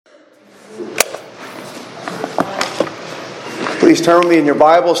Please turn with me in your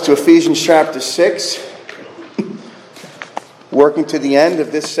Bibles to Ephesians chapter 6. Working to the end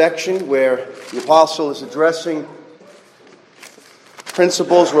of this section where the apostle is addressing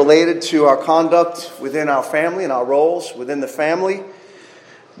principles related to our conduct within our family and our roles within the family.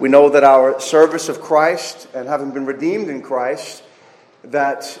 We know that our service of Christ and having been redeemed in Christ,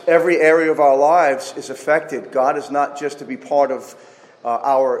 that every area of our lives is affected. God is not just to be part of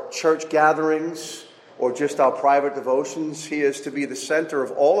our church gatherings or just our private devotions. He is to be the center of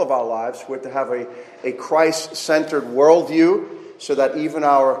all of our lives. We're to have a Christ-centered worldview so that even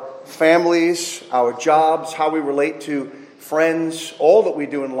our families, our jobs, how we relate to friends, all that we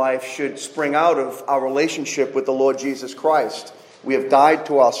do in life should spring out of our relationship with the Lord Jesus Christ. We have died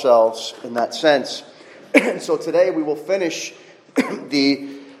to ourselves in that sense. And so today we will finish the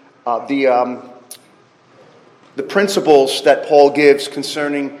principles that Paul gives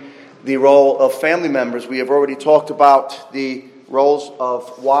concerning the role of family members. We have already talked about the roles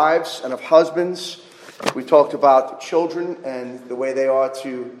of wives and of husbands. We talked about children and the way they are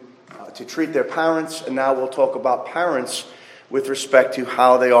to treat their parents, and now we'll talk about parents with respect to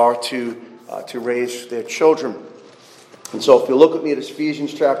how they are to raise their children. And so if you look at me at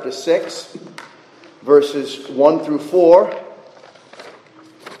Ephesians chapter 6, verses 1 through 4,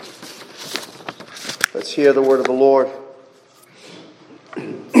 let's hear the word of the Lord.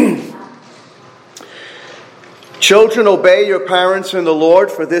 Children, obey your parents in the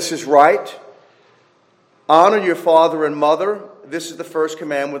Lord, for this is right. Honor your father and mother. This is the first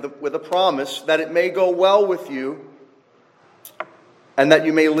command with a promise, that it may go well with you and that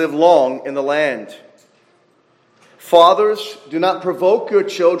you may live long in the land. Fathers, do not provoke your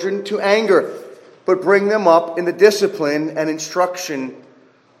children to anger, but bring them up in the discipline and instruction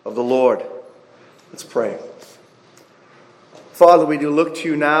of the Lord. Let's pray. Father, we do look to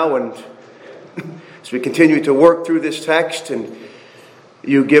you now, and as we continue to work through this text, and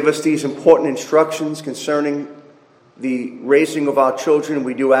you give us these important instructions concerning the raising of our children,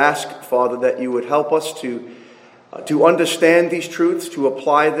 we do ask, Father, that you would help us to understand these truths, to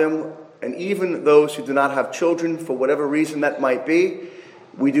apply them, and even those who do not have children, for whatever reason that might be,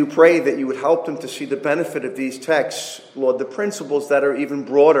 we do pray that you would help them to see the benefit of these texts, Lord, the principles that are even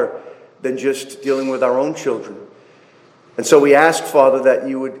broader than just dealing with our own children. And so we ask, Father, that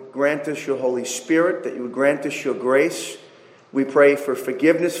you would grant us your Holy Spirit, that you would grant us your grace. We pray for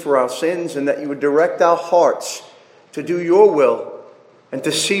forgiveness for our sins, and that you would direct our hearts to do your will and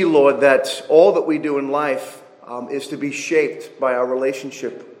to see, Lord, that all that we do in life is to be shaped by our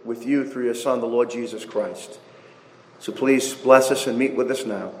relationship with you through your Son, the Lord Jesus Christ. So please bless us and meet with us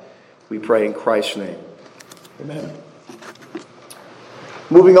now. We pray in Christ's name. Amen.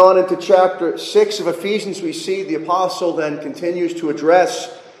 Moving on into chapter 6 of Ephesians, we see the apostle then continues to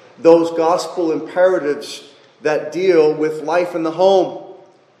address those gospel imperatives that deal with life in the home.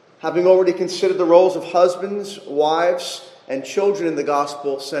 Having already considered the roles of husbands, wives, and children in the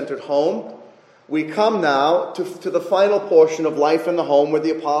gospel-centered home, we come now to the final portion of life in the home, where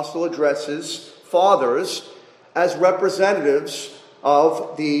the apostle addresses fathers as representatives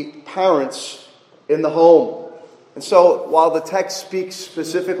of the parents in the home. And so, while the text speaks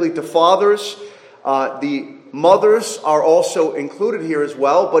specifically to fathers, the mothers are also included here as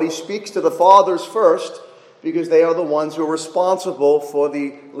well, but he speaks to the fathers first because they are the ones who are responsible for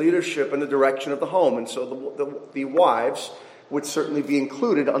the leadership and the direction of the home. And so the wives would certainly be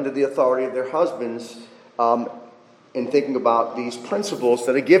included under the authority of their husbands in thinking about these principles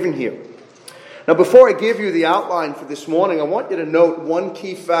that are given here. Now, before I give you the outline for this morning, I want you to note one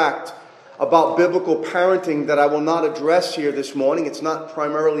key fact about biblical parenting that I will not address here this morning. It's not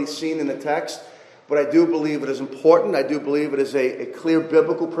primarily seen in the text, but I do believe it is important. I do believe it is a clear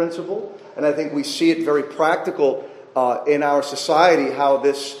biblical principle, and I think we see it very practical in our society, how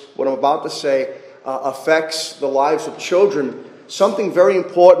this, what I'm about to say, affects the lives of children. Something very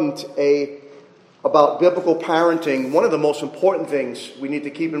important about biblical parenting, one of the most important things we need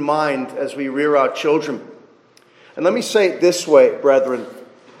to keep in mind as we rear our children. And let me say it this way, brethren.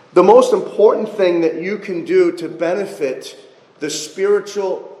 The most important thing that you can do to benefit the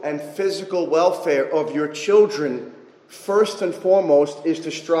spiritual and physical welfare of your children, first and foremost, is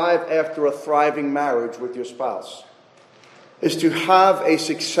to strive after a thriving marriage with your spouse. Is to have a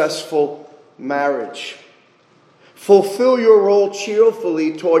successful marriage. Fulfill your role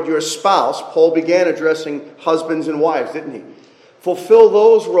cheerfully toward your spouse. Paul began addressing husbands and wives, didn't he? Fulfill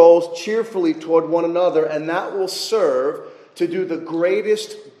those roles cheerfully toward one another, and that will serve to do the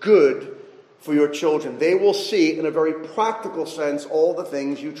greatest good for your children. They will see, in a very practical sense, all the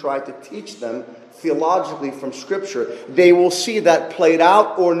things you try to teach them theologically from Scripture. They will see that played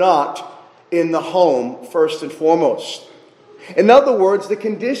out or not in the home, first and foremost. In other words, the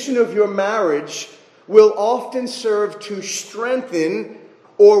condition of your marriage will often serve to strengthen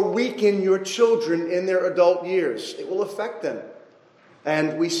or weaken your children in their adult years. It will affect them.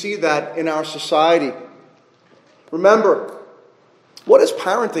 And we see that in our society. Remember, what is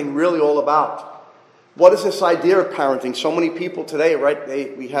parenting really all about? What is this idea of parenting? So many people today,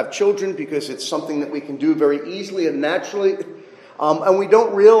 right, we have children because it's something that we can do very easily and naturally. And we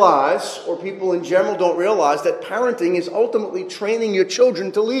don't realize, or people in general don't realize, that parenting is ultimately training your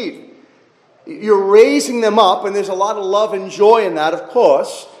children to lead. You're raising them up, and there's a lot of love and joy in that, of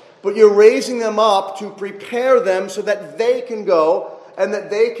course, but you're raising them up to prepare them so that they can go and that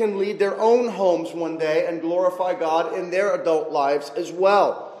they can lead their own homes one day and glorify God in their adult lives as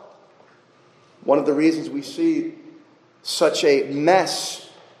well. One of the reasons we see such a mess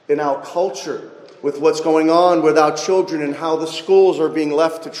in our culture with what's going on with our children and how the schools are being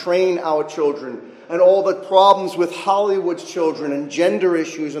left to train our children and all the problems with Hollywood's children and gender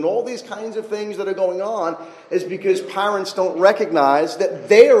issues and all these kinds of things that are going on is because parents don't recognize that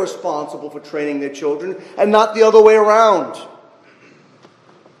they are responsible for training their children and not the other way around.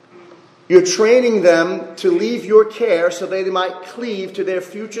 You're training them to leave your care so they might cleave to their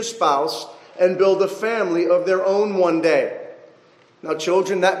future spouse and build a family of their own one day. Now,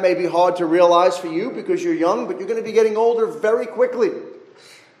 children, that may be hard to realize for you because you're young, but you're going to be getting older very quickly.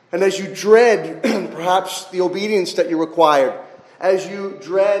 And as you dread perhaps the obedience that you required, as you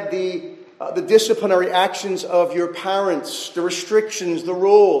dread the disciplinary actions of your parents, the restrictions, the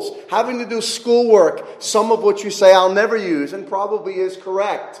rules, having to do schoolwork, some of which you say, I'll never use, and probably is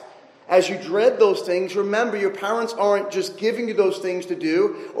correct. As you dread those things, remember your parents aren't just giving you those things to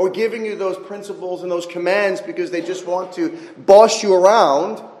do or giving you those principles and those commands because they just want to boss you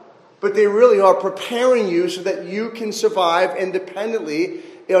around, but they really are preparing you so that you can survive independently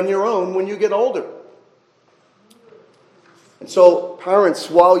on your own when you get older. And so, parents,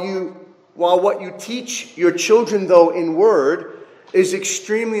 while what you teach your children, though, in word is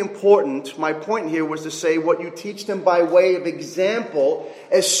extremely important, my point here was to say what you teach them by way of example,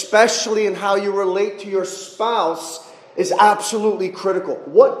 especially in how you relate to your spouse, is absolutely critical.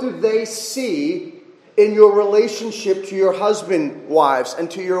 What do they see in your relationship to your husband, wives,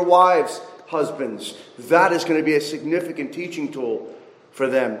 and to your wives, husbands? That is going to be a significant teaching tool for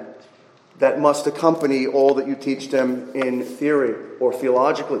them that must accompany all that you teach them in theory or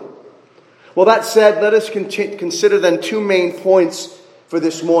theologically. Well, that said, let us consider then two main points for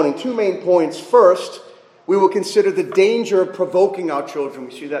this morning. Two main points. First, we will consider the danger of provoking our children.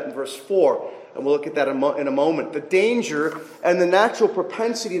 We see that in verse 4, and we'll look at that in a moment. The danger and the natural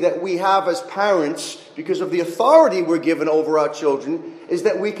propensity that we have as parents, because of the authority we're given over our children, is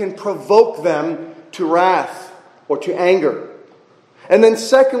that we can provoke them to wrath or to anger. And then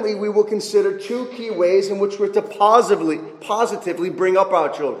secondly, we will consider two key ways in which we're to positively bring up our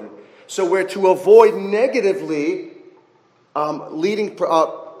children. So we're to avoid negatively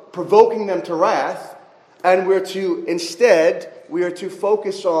provoking them to wrath, and we are to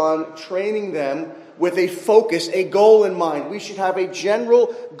focus on training them with a focus, a goal in mind. We should have a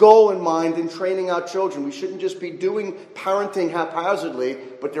general goal in mind in training our children. We shouldn't just be doing parenting haphazardly,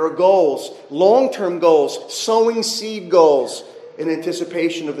 but there are goals, long-term goals, sowing seed goals in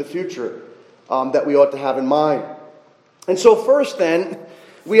anticipation of the future that we ought to have in mind. And so first then,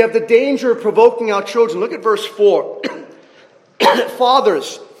 we have the danger of provoking our children. Look at verse 4.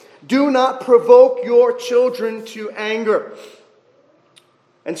 Fathers, do not provoke your children to anger.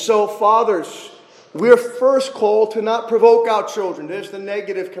 And so, fathers, we're first called to not provoke our children. There's the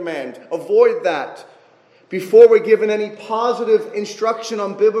negative command. Avoid that. Before we're given any positive instruction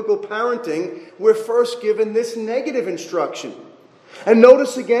on biblical parenting, we're first given this negative instruction. And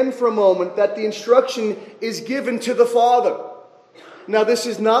notice again for a moment that the instruction is given to the father. Now, this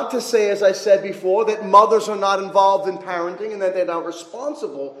is not to say, as I said before, that mothers are not involved in parenting and that they're not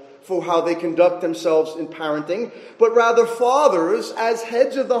responsible for how they conduct themselves in parenting, but rather fathers, as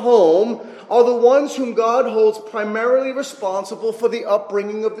heads of the home, are the ones whom God holds primarily responsible for the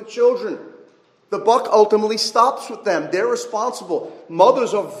upbringing of the children. The buck ultimately stops with them. They're responsible.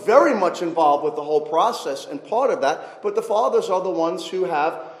 Mothers are very much involved with the whole process and part of that, but the fathers are the ones who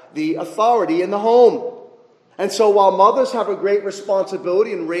have the authority in the home. And so while mothers have a great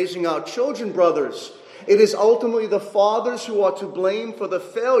responsibility in raising our children, brothers, it is ultimately the fathers who are to blame for the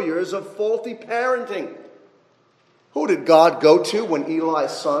failures of faulty parenting. Who did God go to when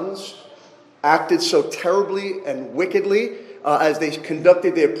Eli's sons acted so terribly and wickedly as they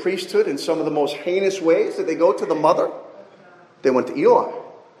conducted their priesthood in some of the most heinous ways? Did they go to the mother? They went to Eli.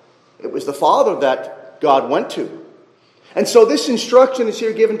 It was the father that God went to. And so this instruction is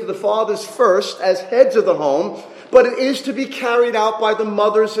here given to the fathers first as heads of the home, but it is to be carried out by the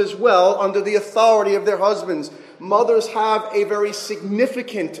mothers as well under the authority of their husbands. Mothers have a very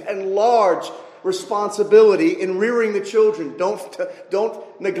significant and large responsibility in rearing the children.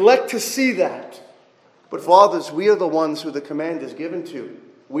 Don't neglect to see that. But fathers, we are the ones who the command is given to.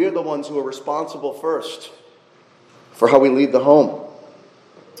 We are the ones who are responsible first for how we lead the home.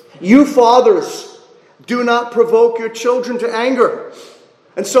 You fathers, do not provoke your children to anger.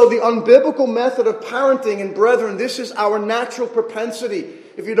 And so the unbiblical method of parenting, and brethren, this is our natural propensity.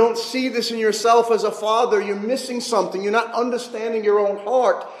 If you don't see this in yourself as a father, you're missing something. You're not understanding your own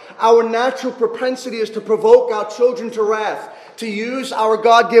heart. Our natural propensity is to provoke our children to wrath, to use our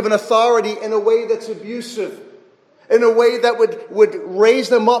God-given authority in a way that's abusive, in a way that would raise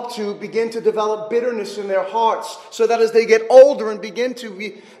them up to begin to develop bitterness in their hearts, so that as they get older and begin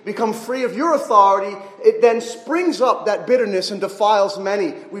to become free of your authority, it then springs up that bitterness and defiles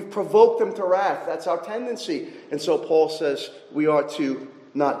many. We've provoked them to wrath. That's our tendency. And so Paul says we are to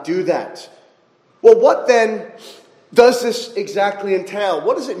not do that. Well, what then does this exactly entail?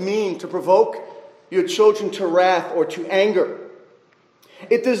 What does it mean to provoke your children to wrath or to anger?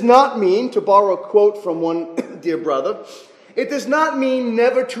 It does not mean, to borrow a quote from one dear brother, it does not mean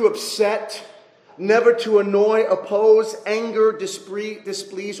never to upset, never to annoy, oppose, anger,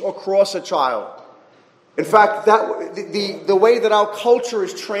 displease, or cross a child. In fact, the way that our culture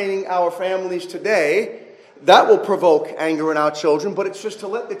is training our families today, that will provoke anger in our children, but it's just to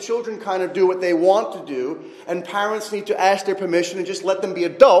let the children kind of do what they want to do, and parents need to ask their permission and just let them be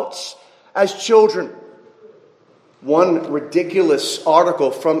adults as children. One ridiculous article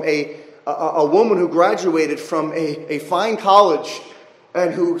from a woman who graduated from a fine college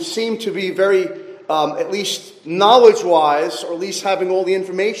and who seemed to be very, at least knowledge-wise, or at least having all the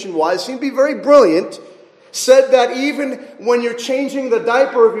information-wise, seemed to be very brilliant, said that even when you're changing the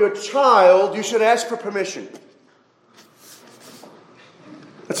diaper of your child, you should ask for permission.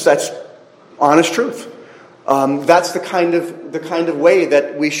 That's honest truth. That's the kind of way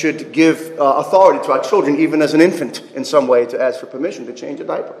that we should give authority to our children, even as an infant, in some way, to ask for permission to change a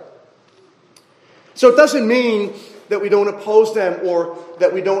diaper. So it doesn't mean that we don't oppose them or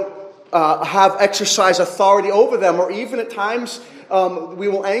that we don't exercise authority over them, or even at times we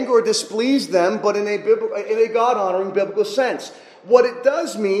will anger or displease them, but in a God-honoring biblical sense. What it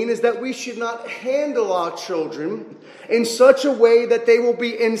does mean is that we should not handle our children in such a way that they will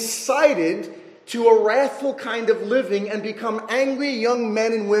be incited to a wrathful kind of living and become angry young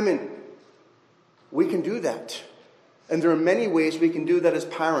men and women. We can do that. And there are many ways we can do that as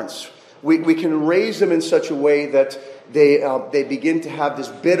parents. We can raise them in such a way that they begin to have this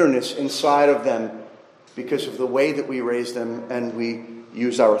bitterness inside of them because of the way that we raise them and we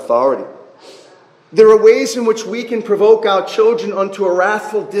use our authority. There are ways in which we can provoke our children unto a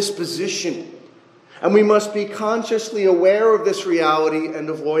wrathful disposition. And we must be consciously aware of this reality and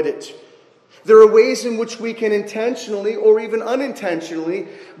avoid it. There are ways in which we can intentionally or even unintentionally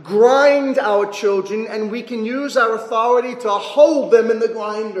grind our children, and we can use our authority to hold them in the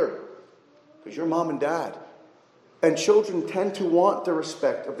grinder. Because you're mom and dad. And children tend to want the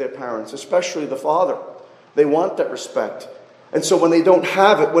respect of their parents, especially the father. They want that respect. And so when they don't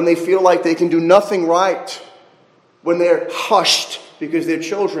have it, when they feel like they can do nothing right, when they're hushed because they're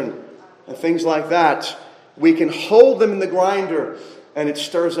children and things like that, we can hold them in the grinder, and it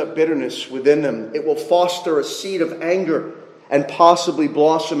stirs up bitterness within them. It will foster a seed of anger and possibly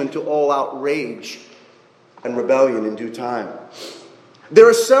blossom into all-out rage and rebellion in due time. There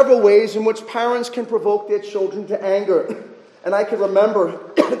are several ways in which parents can provoke their children to anger. And I can remember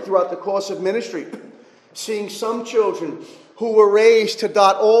throughout the course of ministry seeing some children who were raised to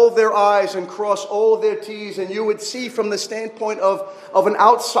dot all their I's and cross all of their T's. And you would see from the standpoint of an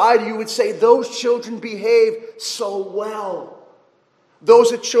outsider, you would say, those children behave so well.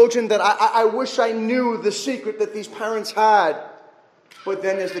 Those are children that I wish I knew the secret that these parents had. But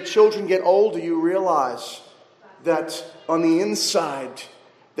then as the children get older, you realize that on the inside,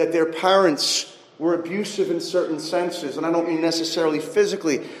 that their parents were abusive in certain senses. And I don't mean necessarily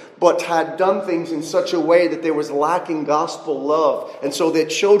physically, but had done things in such a way that there was lacking gospel love. And so their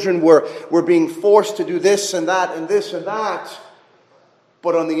children were being forced to do this and that and this and that.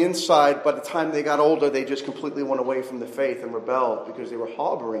 But on the inside, by the time they got older, they just completely went away from the faith and rebelled because they were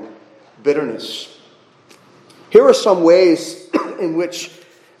harboring bitterness. Here are some ways in which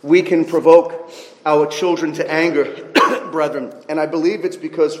we can provoke our children to anger, brethren. And I believe it's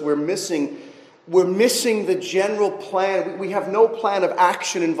because we're missing we're missing the general plan. We have no plan of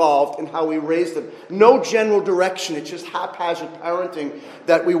action involved in how we raise them. No general direction. It's just haphazard parenting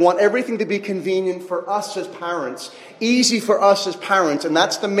that we want everything to be convenient for us as parents, easy for us as parents, and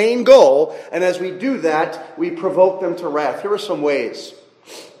that's the main goal. And as we do that, we provoke them to wrath. Here are some ways.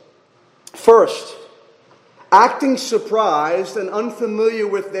 First, acting surprised and unfamiliar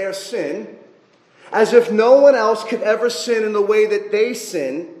with their sin, as if no one else could ever sin in the way that they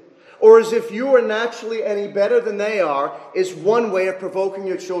sin, or as if you are naturally any better than they are, is one way of provoking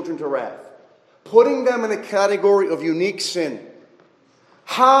your children to wrath. Putting them in a category of unique sin.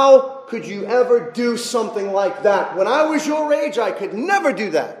 How could you ever do something like that? When I was your age, I could never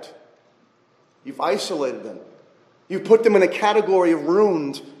do that. You've isolated them. You've put them in a category of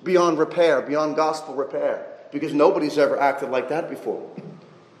ruined beyond repair, beyond gospel repair, because nobody's ever acted like that before.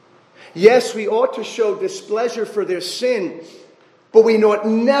 Yes, we ought to show displeasure for their sin, but we ought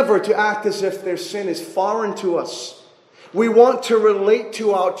never to act as if their sin is foreign to us. We want to relate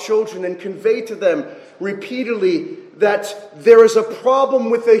to our children and convey to them repeatedly that there is a problem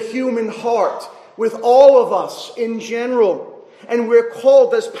with the human heart, with all of us in general. And we're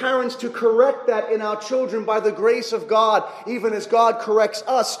called as parents to correct that in our children by the grace of God. Even as God corrects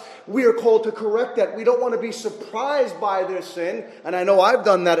us, we are called to correct that. We don't want to be surprised by their sin. And I know I've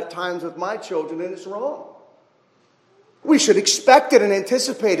done that at times with my children, and it's wrong. We should expect it and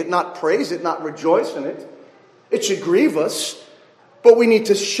anticipate it, not praise it, not rejoice in it. It should grieve us. But we need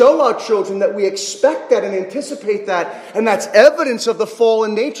to show our children that we expect that and anticipate that. And that's evidence of the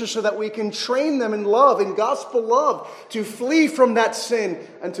fallen nature so that we can train them in love, in gospel love, to flee from that sin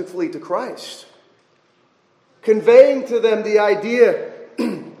and to flee to Christ. Conveying to them the idea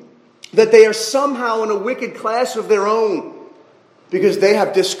that they are somehow in a wicked class of their own because they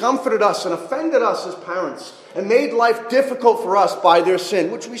have discomforted us and offended us as parents and made life difficult for us by their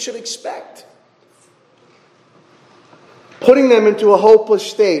sin, which we should expect. Putting them into a hopeless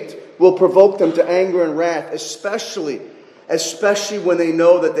state will provoke them to anger and wrath, especially when they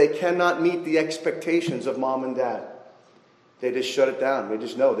know that they cannot meet the expectations of mom and dad. They just shut it down. They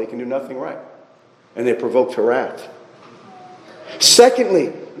just know they can do nothing right. And they're provoked to wrath.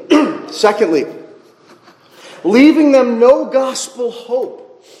 Secondly, leaving them no gospel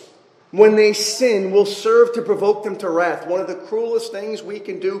hope when they sin will serve to provoke them to wrath. One of the cruelest things we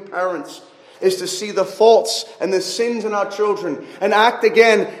can do, parents, is to see the faults and the sins in our children and act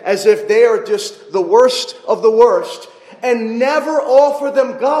again as if they are just the worst of the worst and never offer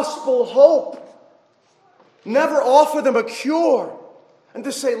them gospel hope. Never offer them a cure. And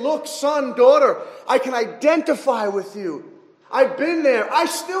to say, look, son, daughter, I can identify with you. I've been there. I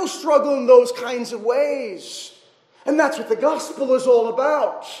still struggle in those kinds of ways. And that's what the gospel is all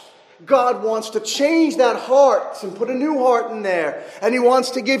about. God wants to change that heart and put a new heart in there. And He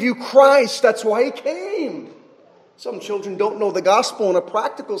wants to give you Christ. That's why He came. Some children don't know the gospel in a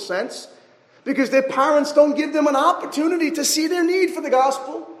practical sense because their parents don't give them an opportunity to see their need for the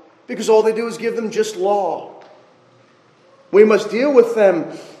gospel because all they do is give them just law. We must deal with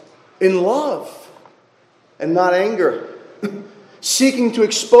them in love and not anger. Seeking to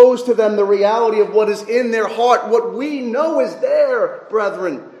expose to them the reality of what is in their heart, what we know is there,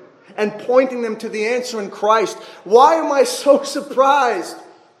 brethren. And pointing them to the answer in Christ. Why am I so surprised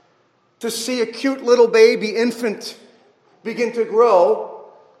to see a cute little baby infant begin to grow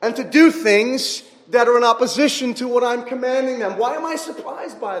and to do things that are in opposition to what I'm commanding them? Why am I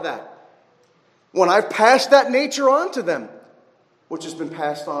surprised by that? When I've passed that nature on to them, which has been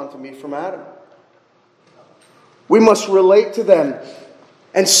passed on to me from Adam. We must relate to them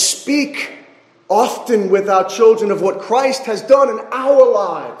and speak often with our children of what Christ has done in our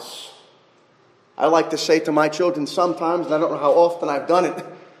lives. I like to say to my children sometimes, and I don't know how often I've done it,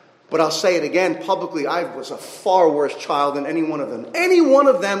 but I'll say it again publicly, I was a far worse child than any one of them. Any one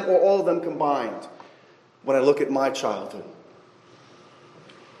of them or all of them combined when I look at my childhood.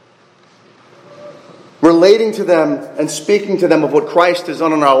 Relating to them and speaking to them of what Christ has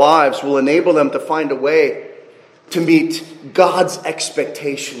done in our lives will enable them to find a way to meet God's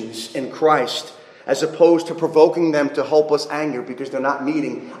expectations in Christ, as opposed to provoking them to hopeless anger because they're not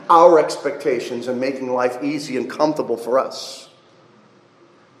meeting our expectations and making life easy and comfortable for us.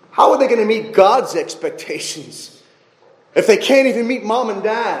 How are they going to meet God's expectations if they can't even meet mom and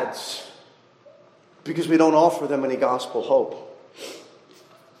dad's? Because we don't offer them any gospel hope.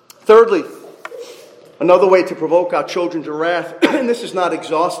 Thirdly, another way to provoke our children to wrath, and this is not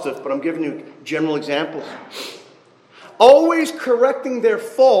exhaustive, but I'm giving you general examples. Always correcting their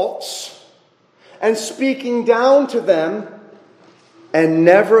faults and speaking down to them and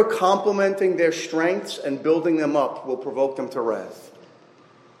never complimenting their strengths and building them up will provoke them to wrath.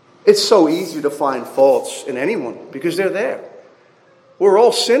 It's so easy to find faults in anyone because they're there. We're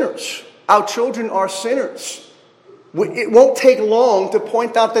all sinners. Our children are sinners. It won't take long to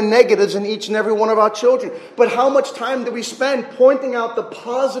point out the negatives in each and every one of our children. But how much time do we spend pointing out the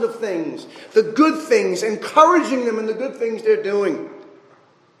positive things, the good things, encouraging them in the good things they're doing?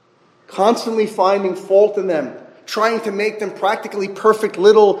 Constantly finding fault in them, trying to make them practically perfect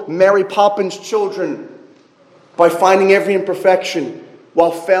little Mary Poppins children by finding every imperfection,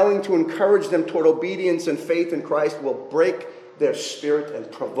 while failing to encourage them toward obedience and faith in Christ, will break their spirit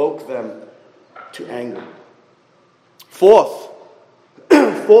and provoke them to anger. Fourth,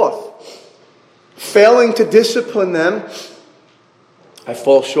 failing to discipline them. I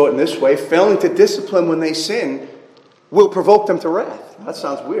fall short in this way. Failing to discipline when they sin will provoke them to wrath. That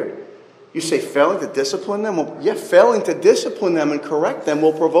sounds weird. You say failing to discipline them? Well, yeah, failing to discipline them and correct them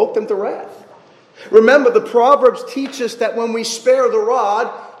will provoke them to wrath. Remember, the Proverbs teach us that when we spare the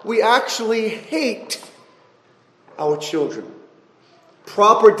rod, we actually hate our children.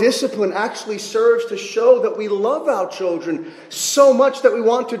 Proper discipline actually serves to show that we love our children so much that we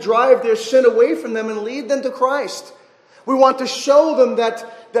want to drive their sin away from them and lead them to Christ. We want to show them that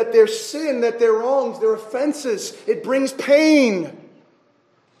their sin, that their wrongs, their offenses, it brings pain.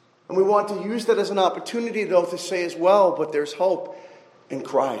 And we want to use that as an opportunity, though, to say as well, but there's hope in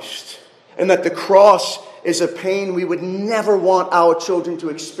Christ. And that the cross is a pain we would never want our children to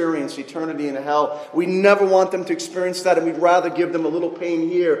experience, eternity in hell. We never want them to experience that, and we'd rather give them a little pain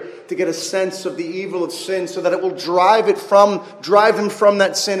here to get a sense of the evil of sin so that it will drive them from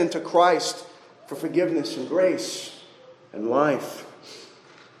that sin into Christ for forgiveness and grace and life.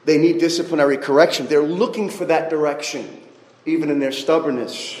 They need disciplinary correction. They're looking for that direction, even in their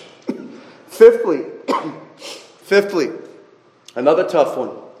stubbornness. Fifthly, another tough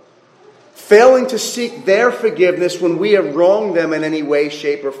one. Failing to seek their forgiveness when we have wronged them in any way,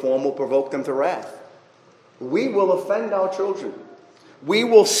 shape, or form will provoke them to wrath. We will offend our children. We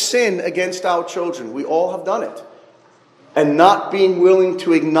will sin against our children. We all have done it. And not being willing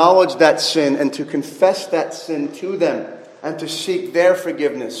to acknowledge that sin and to confess that sin to them and to seek their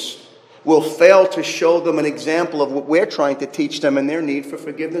forgiveness will fail to show them an example of what we're trying to teach them in their need for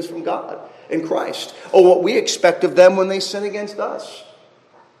forgiveness from God in Christ, or what we expect of them when they sin against us.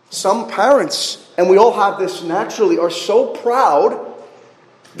 Some parents, and we all have this naturally, are so proud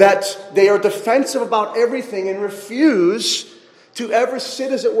that they are defensive about everything and refuse to ever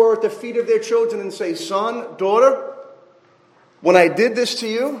sit, as it were, at the feet of their children and say, son, daughter, when I did this to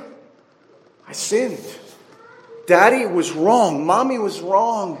you, I sinned. Daddy was wrong. Mommy was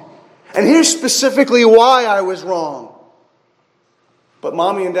wrong. And here's specifically why I was wrong. But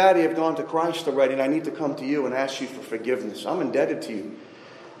Mommy and Daddy have gone to Christ already, and I need to come to you and ask you for forgiveness. I'm indebted to you.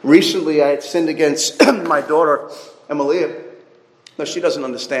 Recently, I had sinned against my daughter, Emilia. Now, she doesn't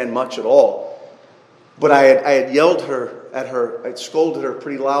understand much at all. But I had yelled at her. I'd scolded her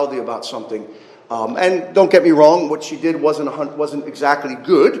pretty loudly about something. And don't get me wrong, what she did wasn't exactly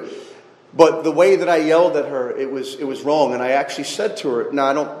good. But the way that I yelled at her, it was wrong. And I actually said to her, now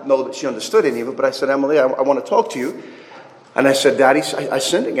I don't know that she understood any of it, but I said, Emily, I want to talk to you. And I said, Daddy, I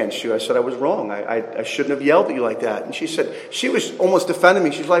sinned against you. I said I was wrong. I shouldn't have yelled at you like that. And she said, she was almost defending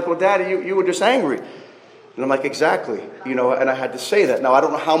me. She's like, well, Daddy, you were just angry. And I'm like, exactly. And I had to say that. Now, I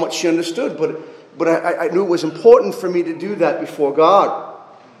don't know how much she understood, but I knew it was important for me to do that before God.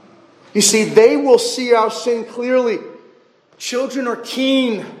 You see, they will see our sin clearly. Children are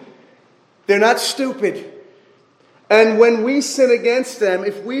keen. They're not stupid. And when we sin against them,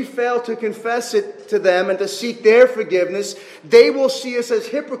 if we fail to confess it to them and to seek their forgiveness, they will see us as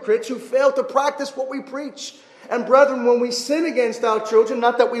hypocrites who fail to practice what we preach. And brethren, when we sin against our children,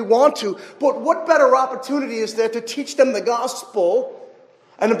 not that we want to, but what better opportunity is there to teach them the gospel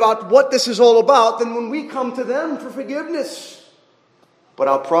and about what this is all about than when we come to them for forgiveness? But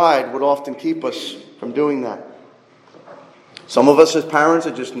our pride would often keep us from doing that. Some of us as parents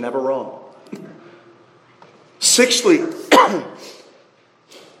are just never wrong. Sixthly,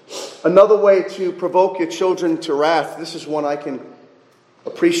 another way to provoke your children to wrath, this is one I can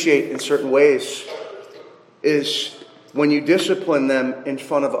appreciate in certain ways, is when you discipline them in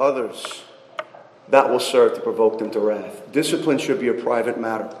front of others. That will serve to provoke them to wrath. Discipline should be a private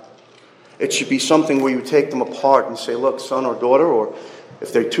matter. It should be something where you take them apart and say, look, son or daughter, or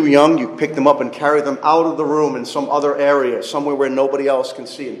if they're too young, you pick them up and carry them out of the room in some other area, somewhere where nobody else can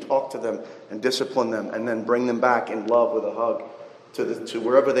see, and talk to them and discipline them, and then bring them back in love with a hug to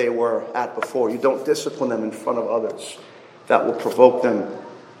wherever they were at before. You don't discipline them in front of others. That will provoke them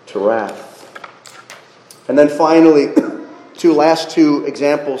to wrath. And then finally, last two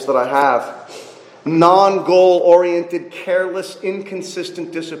examples that I have. Non-goal-oriented, careless,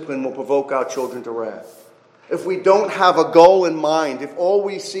 inconsistent discipline will provoke our children to wrath. If we don't have a goal in mind, if all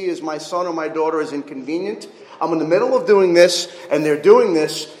we see is my son or my daughter is inconvenient, I'm in the middle of doing this, and they're doing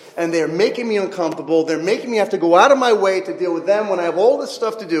this, and they're making me uncomfortable, they're making me have to go out of my way to deal with them when I have all this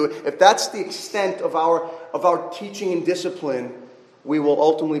stuff to do, if that's the extent of our teaching and discipline, we will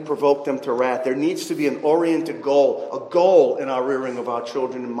ultimately provoke them to wrath. There needs to be an oriented goal, a goal in our rearing of our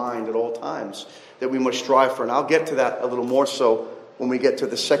children in mind at all times that we must strive for. And I'll get to that a little more so when we get to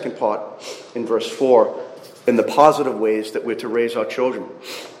the second part in verse 4, in the positive ways that we're to raise our children.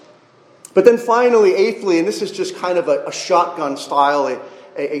 But then finally, eighthly, and this is just kind of a shotgun style,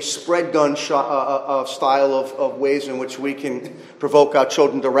 a spread gun style of ways in which we can provoke our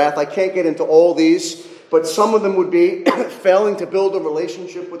children to wrath. I can't get into all these, but some of them would be failing to build a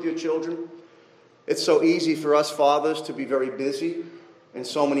relationship with your children. It's so easy for us fathers to be very busy in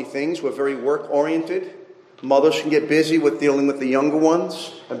so many things. We're very work-oriented. Mothers can get busy with dealing with the younger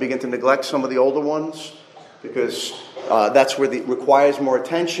ones and begin to neglect some of the older ones because that's where it requires more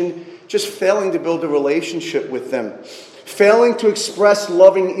attention. Just failing to build a relationship with them. Failing to express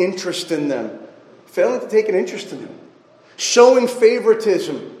loving interest in them. Failing to take an interest in them. Showing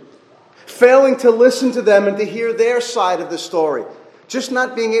favoritism. Failing to listen to them and to hear their side of the story. Just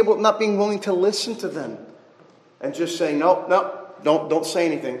not being willing to listen to them. And just saying, no, don't say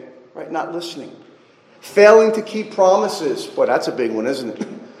anything. Right? Not listening. Failing to keep promises. Boy, that's a big one, isn't it?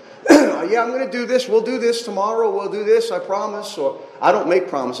 Yeah, I'm going to do this. We'll do this tomorrow. We'll do this, I promise. Or I don't make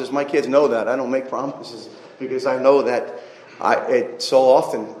promises. My kids know that. I don't make promises because I know that so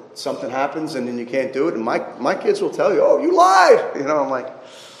often something happens and then you can't do it. And my kids will tell you, oh, you lied. I'm like,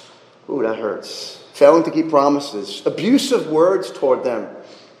 ooh, that hurts. Failing to keep promises. Abusive words toward them.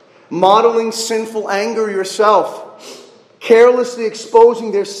 Modeling sinful anger yourself. Carelessly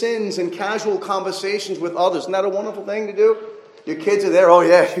exposing their sins in casual conversations with others. Isn't that a wonderful thing to do? Your kids are there. Oh,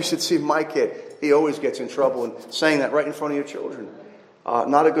 yeah, you should see my kid. He always gets in trouble and saying that right in front of your children.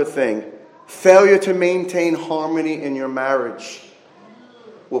 Not a good thing. Failure to maintain harmony in your marriage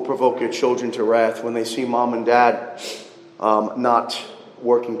will provoke your children to wrath when they see mom and dad not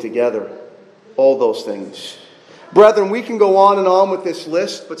working together. All those things. Brethren, we can go on with this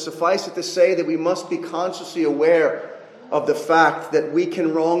list, but suffice it to say that we must be consciously aware of the fact that we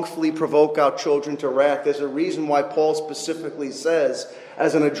can wrongfully provoke our children to wrath. There's a reason why Paul specifically says,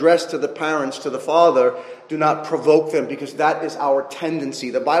 as an address to the parents, to the father, do not provoke them, because that is our tendency.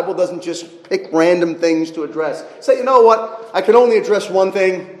 The Bible doesn't just pick random things to address. Say, you know what? I can only address one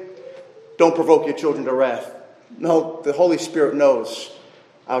thing. Don't provoke your children to wrath. No, the Holy Spirit knows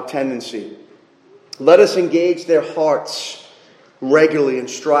our tendency. Let us engage their hearts regularly and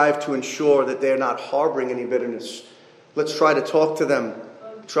strive to ensure that they're not harboring any bitterness. Let's try to talk to them,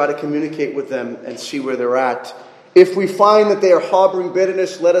 try to communicate with them, and see where they're at. If we find that they are harboring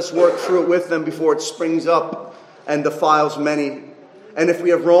bitterness, let us work through it with them before it springs up and defiles many. And if we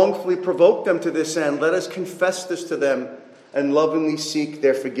have wrongfully provoked them to this end, let us confess this to them and lovingly seek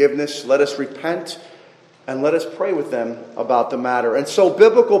their forgiveness. Let us repent and let us pray with them about the matter. And so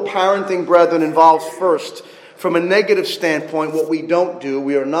biblical parenting, brethren, involves first, from a negative standpoint, what we don't do.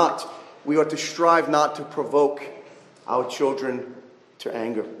 We are to strive not to provoke our children to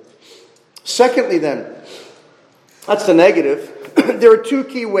anger. Secondly then, that's the negative. There are two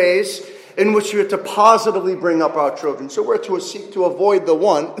key ways in which we are to positively bring up our children. So we're to seek to avoid the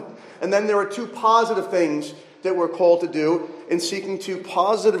one. And then there are two positive things that we're called to do in seeking to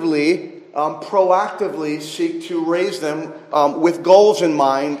positively, proactively seek to raise them with goals in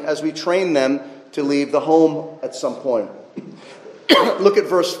mind as we train them to leave the home at some point. Look at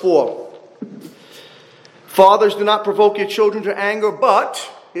verse 4. Fathers, do not provoke your children to anger, but,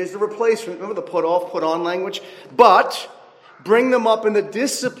 here's the replacement, remember the put off, put on language, but bring them up in the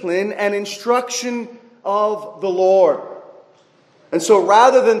discipline and instruction of the Lord. And so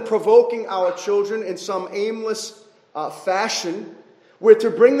rather than provoking our children in some aimless fashion, we're to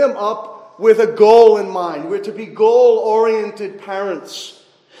bring them up with a goal in mind. We're to be goal-oriented parents,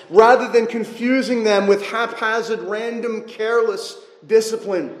 rather than confusing them with haphazard, random, careless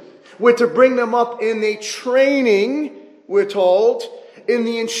discipline. We're to bring them up in the training, we're told, in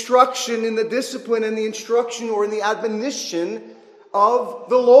the instruction, in the discipline, in the instruction, or in the admonition of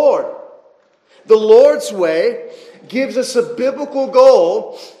the Lord. The Lord's way gives us a biblical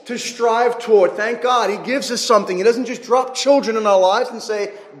goal to strive toward. Thank God, He gives us something. He doesn't just drop children in our lives and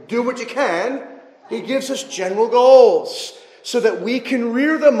say, do what you can. He gives us general goals so that we can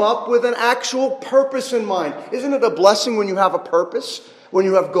rear them up with an actual purpose in mind. Isn't it a blessing when you have a purpose? When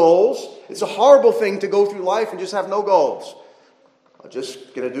you have goals? It's a horrible thing to go through life and just have no goals. I'm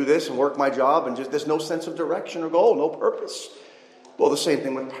just going to do this and work my job, and there's no sense of direction or goal, no purpose. Well, the same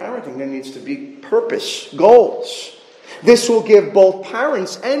thing with parenting. There needs to be purpose, goals. This will give both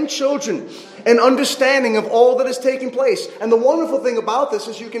parents and children an understanding of all that is taking place. And the wonderful thing about this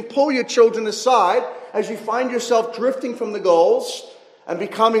is you can pull your children aside as you find yourself drifting from the goals and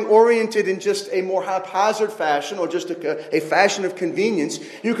becoming oriented in just a more haphazard fashion, or just a fashion of convenience.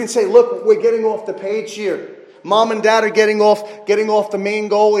 You can say, look, we're getting off the page here. Mom and Dad are getting off the main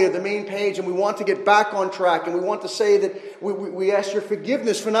goal here, the main page, and we want to get back on track. And we want to say that we ask your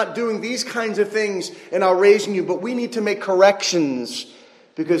forgiveness for not doing these kinds of things in our raising you. But we need to make corrections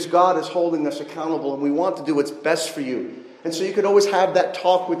because God is holding us accountable, and we want to do what's best for you. And so you could always have that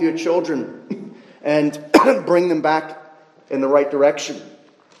talk with your children and bring them back in the right direction.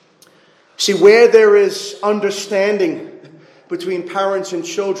 See, where there is understanding between parents and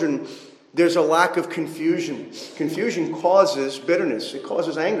children, there's a lack of confusion. Confusion causes bitterness. It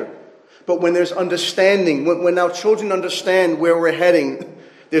causes anger. But when there's understanding, when our children understand where we're heading,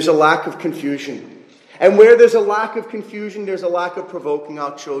 there's a lack of confusion. And where there's a lack of confusion, there's a lack of provoking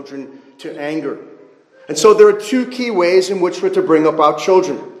our children to anger. And so there are two key ways in which we're to bring up our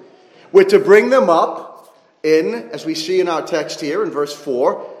children. We're to bring them up in, as we see in our text here in verse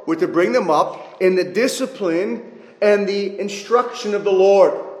 4, we're to bring them up in the discipline and the instruction of the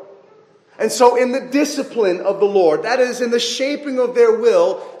Lord. And so in the discipline of the Lord, that is in the shaping of their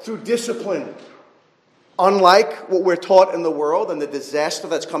will through discipline. Unlike what we're taught in the world and the disaster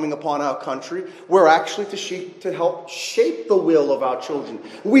that's coming upon our country, we're actually to help shape the will of our children.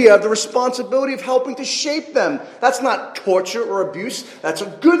 We have the responsibility of helping to shape them. That's not torture or abuse. That's a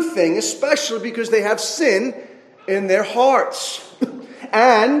good thing, especially because they have sin in their hearts.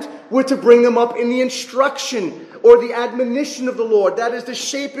 And we're to bring them up in the instruction or the admonition of the Lord. That is the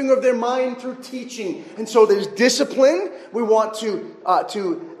shaping of their mind through teaching. And so there's discipline. We want to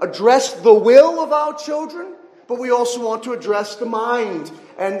address the will of our children, but we also want to address the mind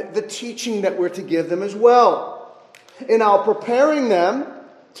and the teaching that we're to give them as well. In our preparing them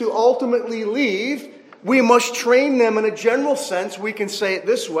to ultimately leave, we must train them in a general sense. We can say it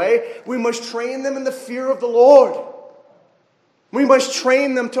this way. We must train them in the fear of the Lord. We must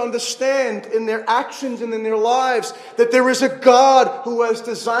train them to understand in their actions and in their lives that there is a God who has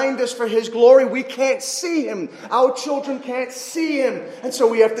designed us for His glory. We can't see Him. Our children can't see Him. And so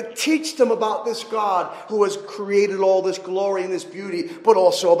we have to teach them about this God who has created all this glory and this beauty, but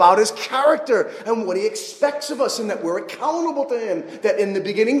also about His character and what He expects of us, and that we're accountable to Him. That in the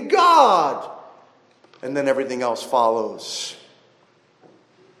beginning, God, and then everything else follows.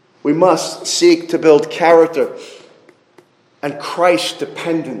 We must seek to build character and Christ's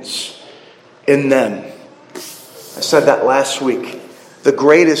dependence in them. I said that last week. The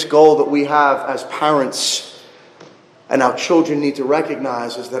greatest goal that we have as parents and our children need to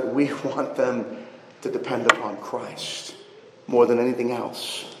recognize is that we want them to depend upon Christ more than anything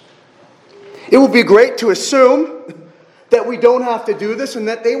else. It would be great to assume that we don't have to do this and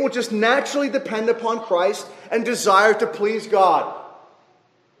that they will just naturally depend upon Christ and desire to please God.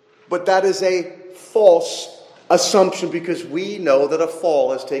 But that is a false assumption, because we know that a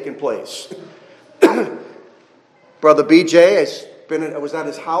fall has taken place. Brother BJ was at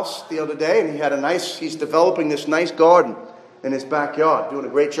his house the other day, and he's developing this nice garden in his backyard, doing a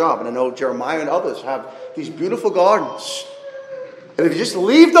great job. And I know Jeremiah and others have these beautiful gardens. And if you just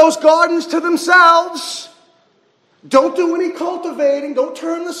leave those gardens to themselves, don't do any cultivating, don't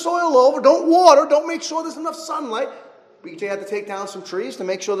turn the soil over, don't water, don't make sure there's enough sunlight. BJ had to take down some trees to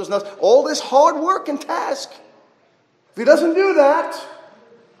make sure there's enough. All this hard work and task. If he doesn't do that,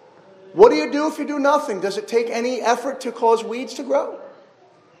 what do you do if you do nothing? Does it take any effort to cause weeds to grow?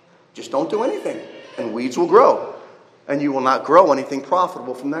 Just don't do anything, and weeds will grow. And you will not grow anything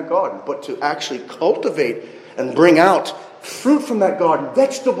profitable from that garden. But to actually cultivate and bring out fruit from that garden,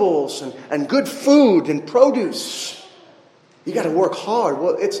 vegetables and good food and produce, you got to work hard.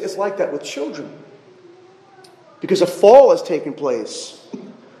 Well, it's like that with children. Because a fall has taken place.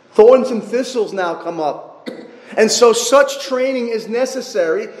 Thorns and thistles now come up. And so such training is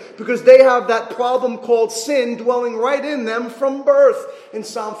necessary because they have that problem called sin dwelling right in them from birth. In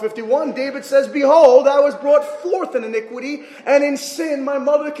Psalm 51, David says, "Behold, I was brought forth in iniquity, and in sin my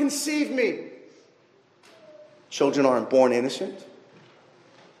mother conceived me." Children aren't born innocent.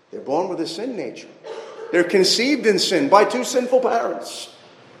 They're born with a sin nature. They're conceived in sin by two sinful parents.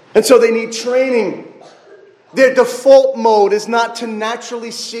 And so they need training. Their default mode is not to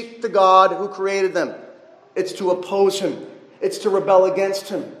naturally seek the God who created them. It's to oppose Him. It's to rebel against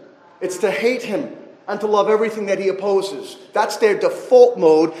Him. It's to hate Him and to love everything that He opposes. That's their default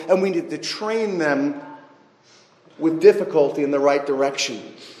mode, and we need to train them with difficulty in the right direction.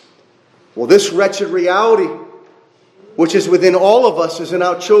 Well, this wretched reality, which is within all of us, is in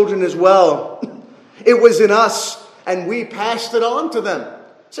our children as well. It was in us, and we passed it on to them.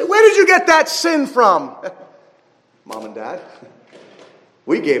 Say, where did you get that sin from? Mom and Dad.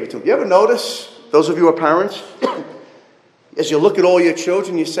 We gave it to them. You ever notice, those of you who are parents, as you look at all your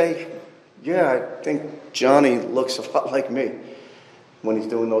children, you say, yeah, I think Johnny looks a lot like me when he's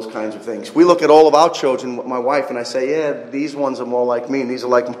doing those kinds of things. We look at all of our children, my wife, and I say, yeah, these ones are more like me, and these are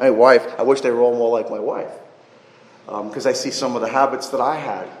like my wife. I wish they were all more like my wife, because I see some of the habits that I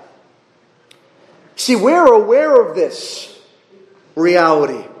had. See, we're aware of this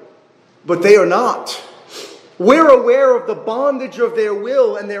reality, but they are not. We're aware of the bondage of their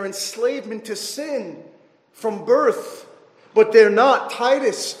will and their enslavement to sin from birth, but they're not.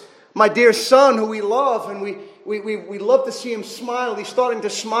 Titus, my dear son, who we love, and we love to see him smile. He's starting to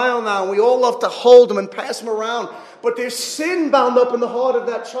smile now, and we all love to hold him and pass him around. But there's sin bound up in the heart of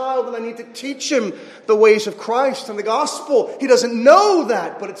that child, and I need to teach him the ways of Christ and the gospel. He doesn't know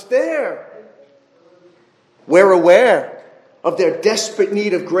that, but it's there. We're aware of their desperate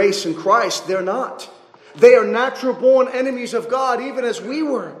need of grace in Christ. They're not. They are natural-born enemies of God, even as we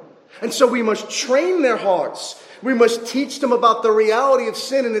were. And so we must train their hearts. We must teach them about the reality of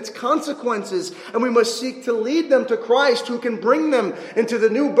sin and its consequences. And we must seek to lead them to Christ, who can bring them into the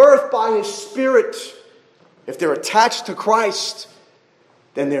new birth by His Spirit. If they're attached to Christ,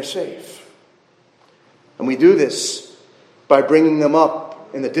 then they're safe. And we do this by bringing them up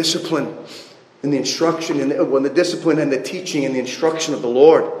in the discipline, in the instruction, in the discipline and the teaching and the instruction of the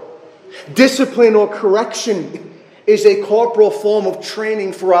Lord. Discipline or correction is a corporal form of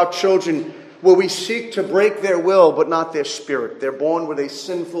training for our children, where we seek to break their will but not their spirit. They're born with a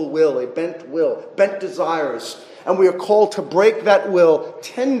sinful will, bent desires. And we are called to break that will,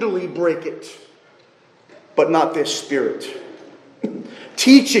 tenderly break it, but not their spirit.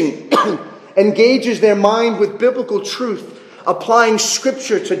 Teaching engages their mind with biblical truth, applying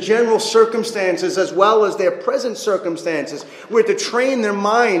Scripture to general circumstances as well as their present circumstances. We're to train their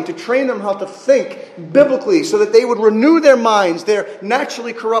mind, to train them how to think biblically so that they would renew their minds, their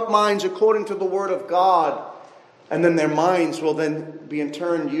naturally corrupt minds, according to the Word of God. And then their minds will then be in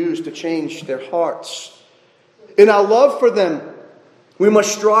turn used to change their hearts. In our love for them, we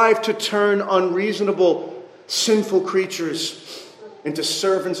must strive to turn unreasonable, sinful creatures into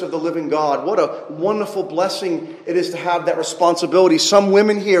servants of the living God. What a wonderful blessing it is to have that responsibility. Some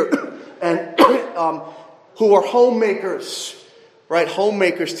women here and who are homemakers, right?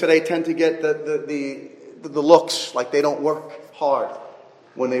 Homemakers today tend to get the looks like they don't work hard,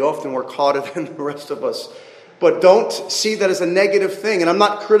 when they often work harder than the rest of us. But don't see that as a negative thing. And I'm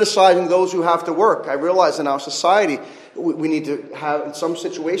not criticizing those who have to work. I realize in our society, we need to have, in some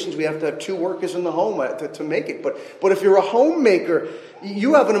situations, we have to have two workers in the home to make it. But if you're a homemaker,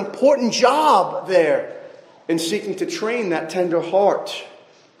 you have an important job there in seeking to train that tender heart.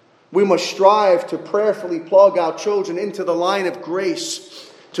 We must strive to prayerfully plug our children into the line of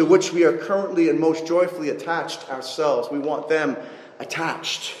grace to which we are currently and most joyfully attached ourselves. We want them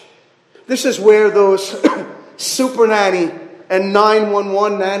attached. This is where those super nanny and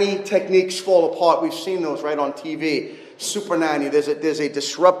 911 nanny techniques fall apart. We've seen those right on TV. Super nanny. There's a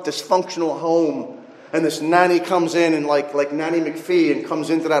dysfunctional home, and this nanny comes in and like Nanny McPhee and comes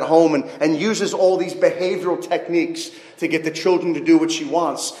into that home and uses all these behavioral techniques to get the children to do what she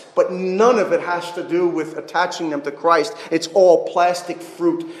wants. But none of it has to do with attaching them to Christ. It's all plastic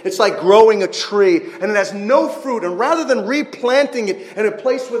fruit. It's like growing a tree and it has no fruit. And rather than replanting it in a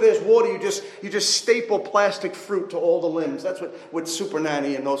place where there's water, you just staple plastic fruit to all the limbs. That's what Super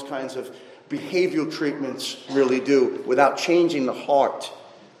Nanny and those kinds of behavioral treatments really do, without changing the heart.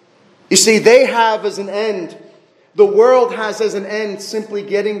 You see, they have as an end, the world has as an end, simply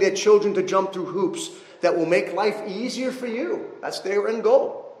getting their children to jump through hoops that will make life easier for you. That's their end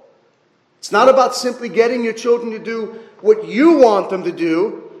goal. It's not about simply getting your children to do what you want them to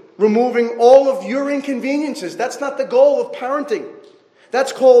do, removing all of your inconveniences. That's not the goal of parenting.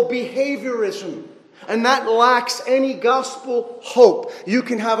 That's called behaviorism. And that lacks any gospel hope. You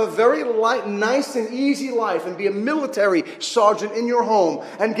can have a very nice and easy life and be a military sergeant in your home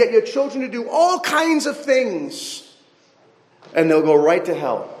and get your children to do all kinds of things, and they'll go right to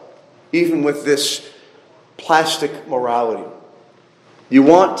hell, even with this plastic morality. You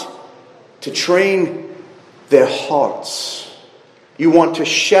want to train their hearts. You want to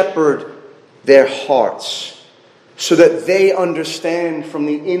shepherd their hearts, so that they understand from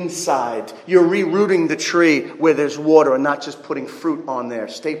the inside. You're rerooting the tree where there's water and not just putting fruit on there,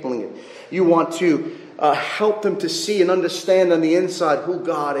 stapling it. You want to help them to see and understand on the inside who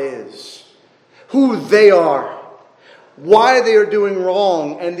God is, who they are, why they are doing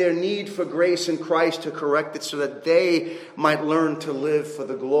wrong and their need for grace in Christ to correct it so that they might learn to live for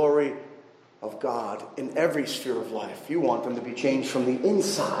the glory of God in every sphere of life. You want them to be changed from the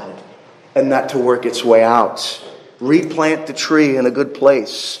inside and that to work its way out. Replant the tree in a good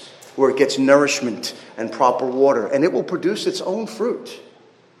place where it gets nourishment and proper water, and it will produce its own fruit.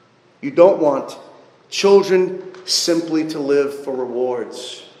 You don't want children simply to live for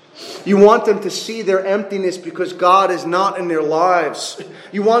rewards. You want them to see their emptiness because God is not in their lives.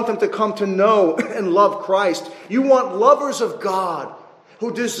 You want them to come to know and love Christ. You want lovers of God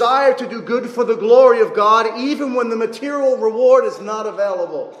who desire to do good for the glory of God even when the material reward is not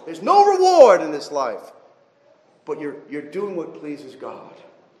available. There's no reward in this life, but you're doing what pleases God.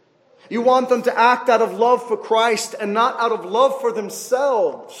 You want them to act out of love for Christ and not out of love for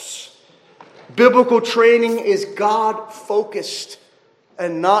themselves. Biblical training is God-focused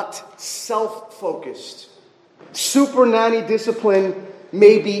and not self-focused. Super nanny discipline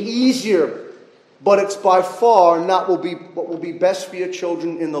may be easier, but it's by far not what will be best for your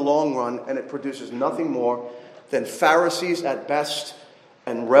children in the long run, and it produces nothing more than Pharisees at best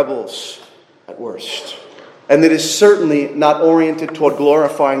and rebels at worst. And it is certainly not oriented toward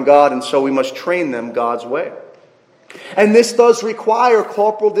glorifying God, and so we must train them God's way. And this does require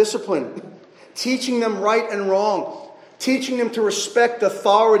corporal discipline, teaching them right and wrong, teaching them to respect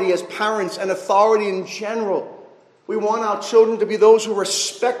authority as parents and authority in general. We want our children to be those who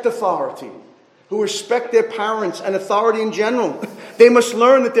respect authority, who respect their parents and authority in general. They must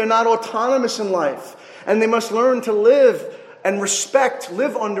learn that they're not autonomous in life, and they must learn to live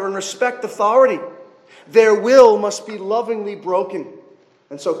under and respect authority. Their will must be lovingly broken.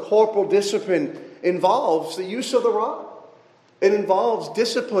 And so corporal discipline involves the use of the rod. It involves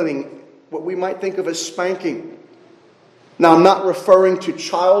disciplining, what we might think of as spanking. Now, I'm not referring to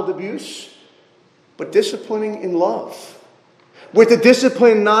child abuse, but disciplining in love. With the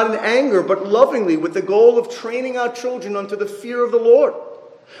discipline not in anger, but lovingly, with the goal of training our children unto the fear of the Lord.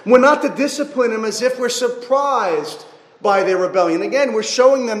 We're not to discipline them as if we're surprised by their rebellion. Again, we're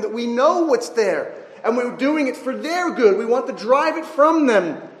showing them that we know what's there, and we're doing it for their good. We want to drive it from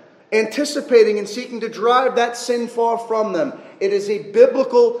them, anticipating and seeking to drive that sin far from them. It is a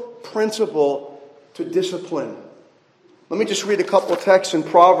biblical principle to discipline. Let me just read a couple of texts in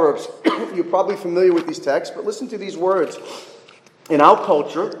Proverbs. You're probably familiar with these texts, but listen to these words. In our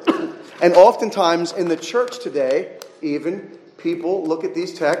culture, and oftentimes in the church today, even, people look at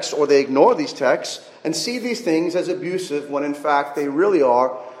these texts, or they ignore these texts, and see these things as abusive, when in fact they really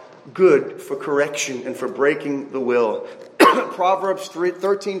are good for correction and for breaking the will. Proverbs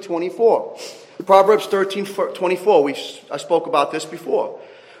 13:24. Proverbs 13:24. I spoke about this before.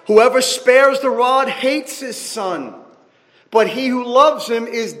 Whoever spares the rod hates his son, but he who loves him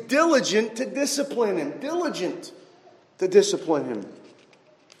is diligent to discipline him. Diligent to discipline him.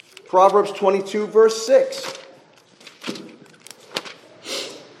 Proverbs 22, verse 6.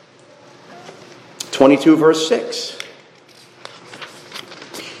 22, verse 6.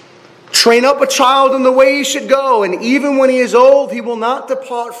 Train up a child in the way he should go, and even when he is old, he will not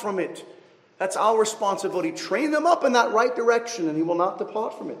depart from it. That's our responsibility. Train them up in that right direction, and he will not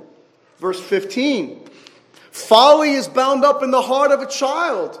depart from it. Verse 15. Folly is bound up in the heart of a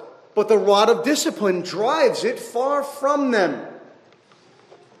child, but the rod of discipline drives it far from them.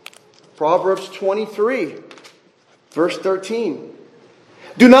 Proverbs 23, verse 13.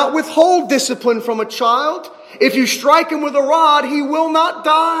 Do not withhold discipline from a child. If you strike him with a rod, he will not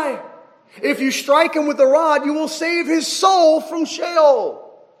die. If you strike him with a rod, you will save his soul from Sheol.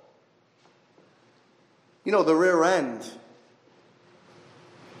 You know, the rear end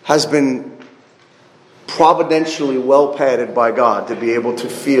has been providentially well padded by God to be able to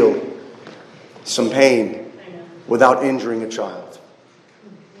feel some pain without injuring a child.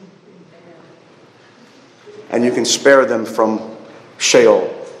 And you can spare them from Sheol,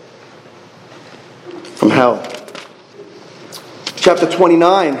 from hell. Chapter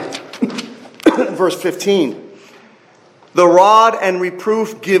 29, verse 15. The rod and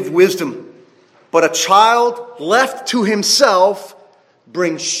reproof give wisdom, but a child left to himself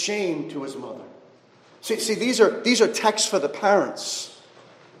brings shame to his mother. See, these are texts for the parents.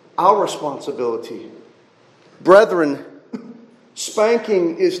 Our responsibility. Brethren,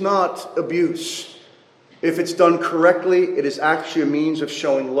 spanking is not abuse. If it's done correctly, it is actually a means of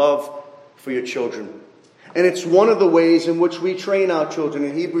showing love for your children. And it's one of the ways in which we train our children.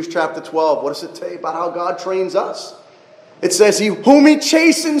 In Hebrews chapter 12, what does it say about how God trains us? It says, whom he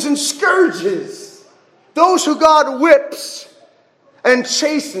chastens and scourges. Those who God whips and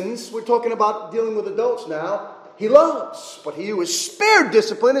chastens, we're talking about dealing with adults now, he loves. But he who is spared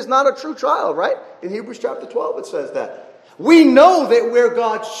discipline is not a true child, right? In Hebrews chapter 12 it says that. We know that we're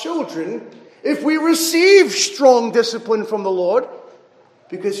God's children if we receive strong discipline from the Lord,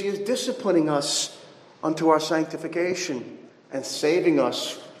 because he is disciplining us unto our sanctification and saving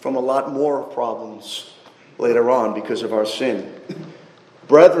us from a lot more problems later on because of our sin.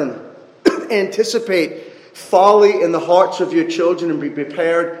 Brethren, anticipate folly in the hearts of your children and be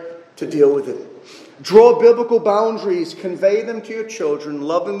prepared to deal with it. Draw biblical boundaries, convey them to your children,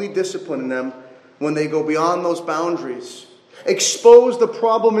 lovingly discipline them when they go beyond those boundaries. Expose the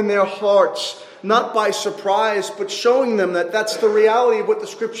problem in their hearts, not by surprise, but showing them that that's the reality of what the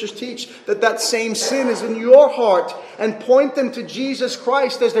Scriptures teach, that that same sin is in your heart, and point them to Jesus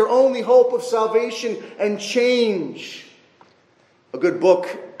Christ as their only hope of salvation and change. A good book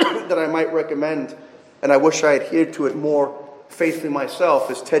that I might recommend, and I wish I adhered to it more faithfully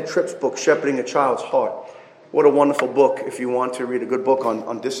myself, is Ted Tripp's book, Shepherding a Child's Heart. What a wonderful book if you want to read a good book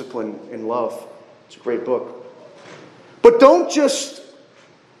on discipline in love. It's a great book. But don't just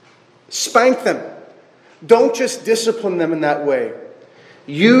spank them. Don't just discipline them in that way.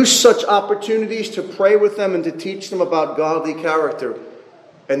 Use such opportunities to pray with them and to teach them about godly character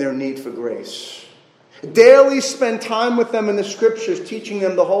and their need for grace. Daily spend time with them in the Scriptures, teaching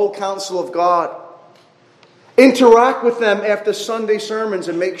them the whole counsel of God. Interact with them after Sunday sermons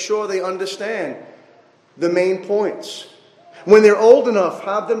and make sure they understand the main points. When they're old enough,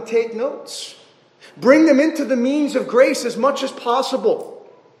 have them take notes. Bring them into the means of grace as much as possible.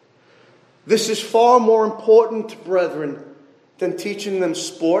 This is far more important, brethren, than teaching them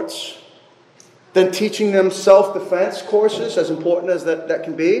sports, than teaching them self-defense courses, as important as that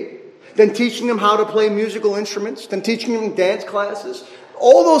can be, than teaching them how to play musical instruments, than teaching them dance classes.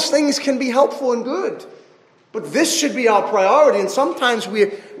 All those things can be helpful and good. But this should be our priority. And sometimes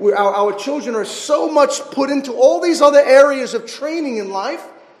our children are so much put into all these other areas of training in life,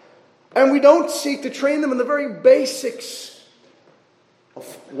 and we don't seek to train them in the very basics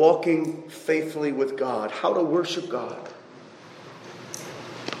of walking faithfully with God, how to worship God.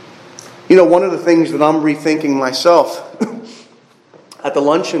 You know, one of the things that I'm rethinking myself at the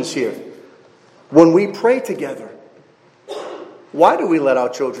luncheons here, when we pray together, why do we let our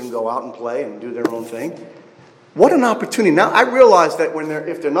children go out and play and do their own thing? What an opportunity. Now, I realize that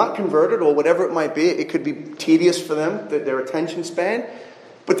if they're not converted or whatever it might be, it could be tedious for them, their attention span,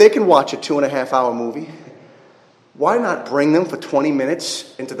 but they can watch a 2.5-hour movie. Why not bring them for 20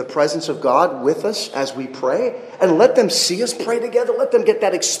 minutes into the presence of God with us as we pray, and let them see us pray together? Let them get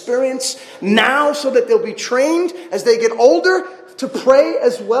that experience now so that they'll be trained as they get older to pray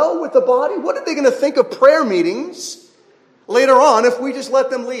as well with the body. What are they going to think of prayer meetings later on if we just let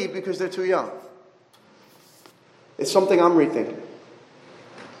them leave because they're too young? It's something I'm rethinking.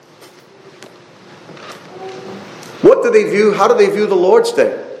 What do they view? How do they view the Lord's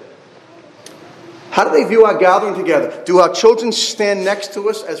Day? How do they view our gathering together? Do our children stand next to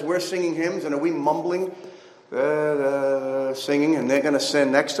us as we're singing hymns, and are we mumbling, singing, and they're going to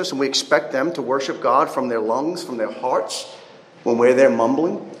stand next to us, and we expect them to worship God from their lungs, from their hearts, when we're there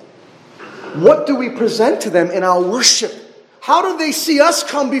mumbling? What do we present to them in our worship? How do they see us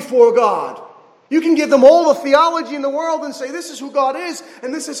come before God? You can give them all the theology in the world and say, this is who God is,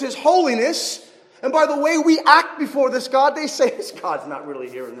 and this is his holiness. And by the way we act before this God, they say, this God's not really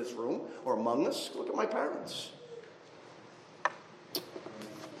here in this room or among us. Look at my parents.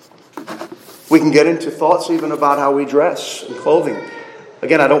 We can get into thoughts even about how we dress and clothing.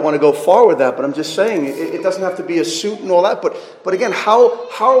 Again, I don't want to go far with that, but I'm just saying, it doesn't have to be a suit and all that. But again, how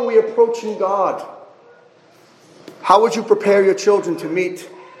are we approaching God? How would you prepare your children to meet,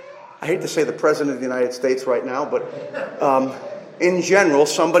 I hate to say the President of the United States right now, but in general,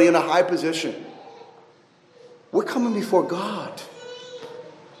 somebody in a high position? We're coming before God.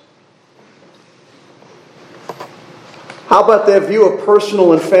 How about their view of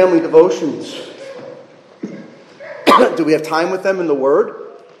personal and family devotions? Do we have time with them in the Word?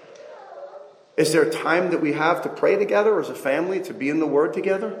 Is there time that we have to pray together as a family, to be in the Word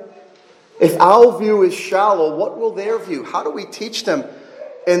together? If our view is shallow, what will their view? How do we teach them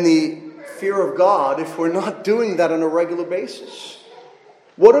in the fear of God if we're not doing that on a regular basis?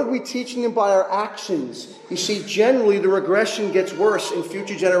 What are we teaching them by our actions? You see, generally the regression gets worse in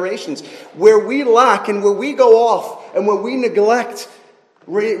future generations. Where we lack and where we go off and where we neglect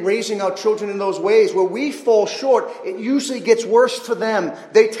raising our children in those ways, where we fall short, it usually gets worse for them.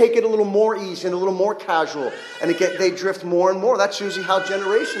 They take it a little more easy and a little more casual, and they drift more and more. That's usually how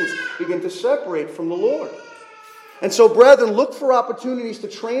generations begin to separate from the Lord. And so, brethren, look for opportunities to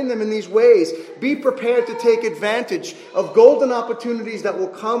train them in these ways. Be prepared to take advantage of golden opportunities that will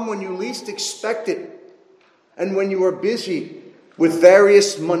come when you least expect it. and when you are busy with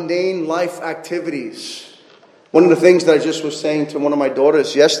various mundane life activities. One of the things that I just was saying to one of my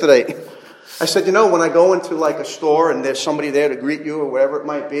daughters yesterday, I said, when I go into like a store and there's somebody there to greet you or whatever it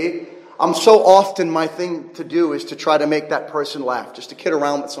might be, I'm so often, my thing to do is to try to make that person laugh, just to kid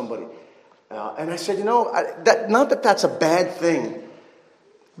around with somebody. And I said, not that that's a bad thing,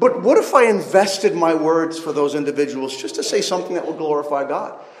 but what if I invested my words for those individuals just to say something that would glorify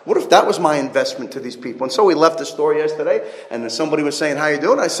God? What if that was my investment to these people? And so we left the store yesterday, and then somebody was saying, how you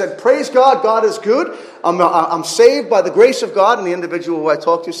doing? I said, praise God, God is good. I'm saved by the grace of God. And the individual who I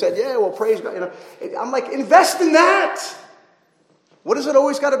talked to said, yeah, well, praise God. I'm like, invest in that. What does it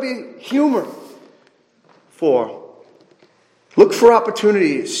always got to be humor for? Look for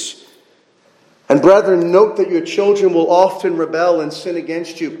opportunities. And brethren, note that your children will often rebel and sin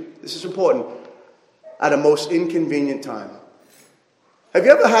against you. This is important. At a most inconvenient time. Have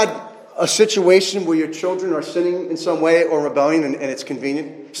you ever had a situation where your children are sinning in some way or rebelling and it's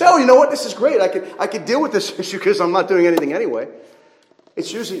convenient? You say, oh, you know what? This is great. I could deal with this issue because I'm not doing anything anyway.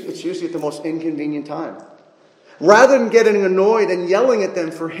 It's usually at the most inconvenient time. Rather than getting annoyed and yelling at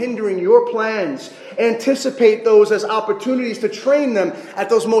them for hindering your plans, anticipate those as opportunities to train them at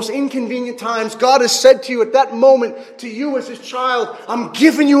those most inconvenient times. God has said to you at that moment, to you as His child, I'm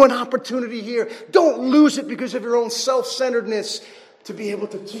giving you an opportunity here. Don't lose it because of your own self-centeredness to be able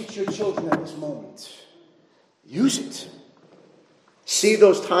to teach your children at this moment. Use it. See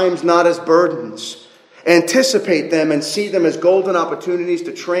those times not as burdens. Anticipate them and see them as golden opportunities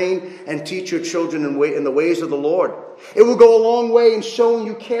to train and teach your children in the ways of the Lord. It will go a long way in showing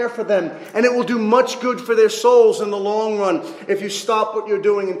you care for them, and it will do much good for their souls in the long run if you stop what you're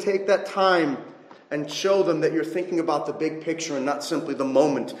doing and take that time and show them that you're thinking about the big picture and not simply the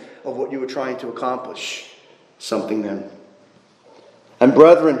moment of what you were trying to accomplish. Something then. And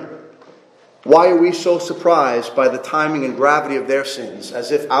brethren, why are we so surprised by the timing and gravity of their sins,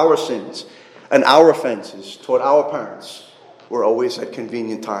 as if our sins and our offenses toward our parents were always at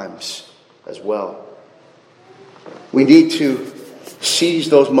convenient times as well? We need to seize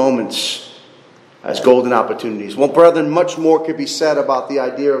those moments as golden opportunities. Well, brethren, much more could be said about the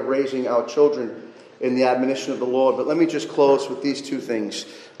idea of raising our children in the admonition of the Lord, but let me just close with these two things.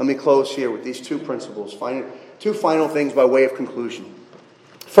 Let me close here with these two principles. Two final things by way of conclusion.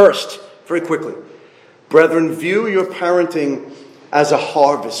 First, very quickly, brethren, view your parenting as a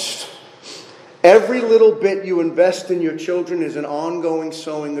harvest. Every little bit you invest in your children is an ongoing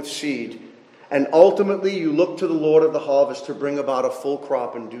sowing of seed. And ultimately, you look to the Lord of the harvest to bring about a full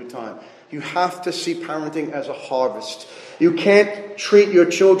crop in due time. You have to see parenting as a harvest. You can't treat your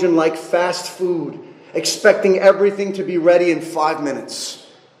children like fast food, expecting everything to be ready in 5 minutes.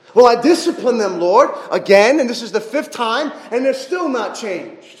 Well, I discipline them, Lord, again, and this is the 5th time, and they're still not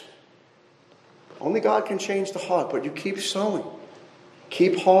changed. Only God can change the heart, but you keep sowing.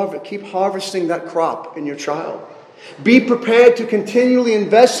 Keep harvesting that crop in your child. Be prepared to continually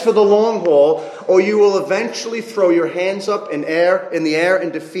invest for the long haul, or you will eventually throw your hands up in the air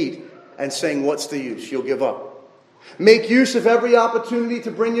in defeat and saying, what's the use? You'll give up. Make use of every opportunity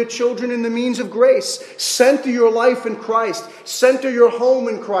to bring your children in the means of grace. Center your life in Christ. Center your home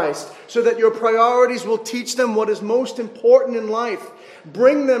in Christ so that your priorities will teach them what is most important in life.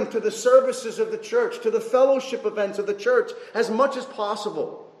 Bring them to the services of the church, to the fellowship events of the church as much as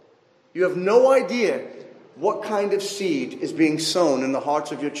possible. You have no idea what kind of seed is being sown in the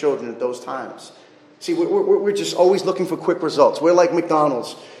hearts of your children at those times. See, we're just always looking for quick results. We're like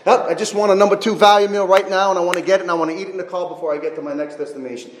McDonald's. Yep, I just want a number 2 value meal right now, and I want to get it, and I want to eat it in the car before I get to my next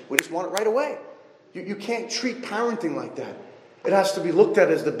destination. We just want it right away. You can't treat parenting like that. It has to be looked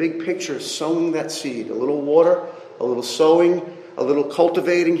at as the big picture, sowing that seed. A little water, a little sowing, a little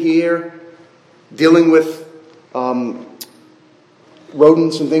cultivating here, dealing with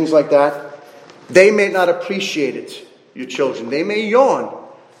rodents and things like that. They may not appreciate it, your children. They may yawn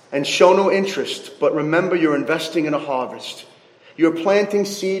and show no interest, but remember you're investing in a harvest. You're planting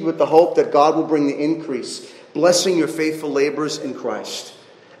seed with the hope that God will bring the increase, blessing your faithful labors in Christ.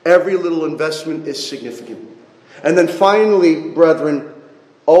 Every little investment is significant. And then finally, brethren,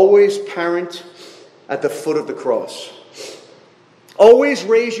 always parent at the foot of the cross. Always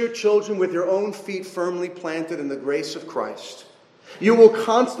raise your children with your own feet firmly planted in the grace of Christ. You will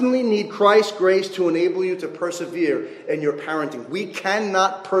constantly need Christ's grace to enable you to persevere in your parenting. We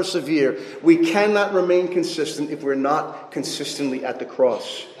cannot persevere. We cannot remain consistent if we're not consistently at the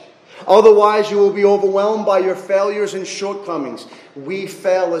cross. Otherwise, you will be overwhelmed by your failures and shortcomings. We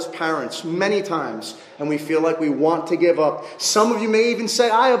fail as parents many times, and we feel like we want to give up. Some of you may even say,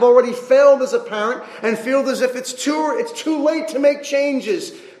 I have already failed as a parent, and feel as if it's too late to make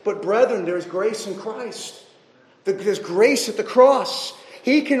changes. But brethren, there is grace in Christ. There's grace at the cross.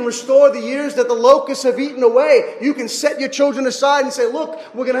 He can restore the years that the locusts have eaten away. You can set your children aside and say, look,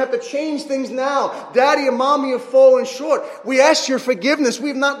 we're going to have to change things now. Daddy and mommy have fallen short. We ask your forgiveness. We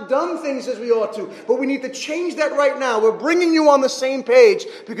have not done things as we ought to, but we need to change that right now. We're bringing you on the same page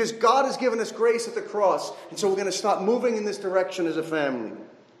because God has given us grace at the cross. And so we're going to start moving in this direction as a family.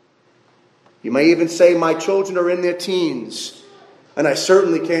 You may even say, my children are in their teens, and I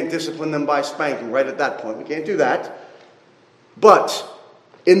certainly can't discipline them by spanking right at that point. We can't do that. But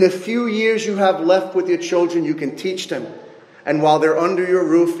in the few years you have left with your children, you can teach them. And while they're under your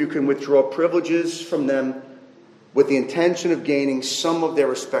roof, you can withdraw privileges from them with the intention of gaining some of their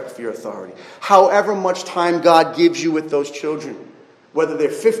respect for your authority. However much time God gives you with those children, whether they're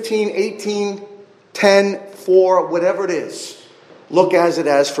 15, 18, 10, 4, whatever it is, look as it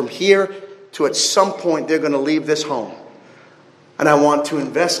as from here to at some point they're going to leave this home. And I want to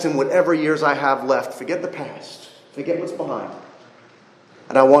invest in whatever years I have left. Forget the past. Forget what's behind.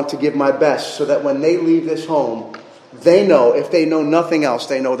 And I want to give my best so that when they leave this home, they know, if they know nothing else,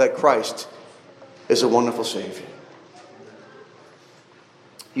 they know that Christ is a wonderful Savior.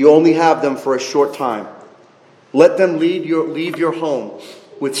 You only have them for a short time. Let them leave your home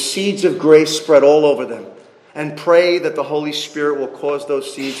with seeds of grace spread all over them. And pray that the Holy Spirit will cause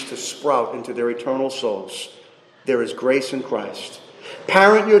those seeds to sprout into their eternal souls. There is grace in Christ.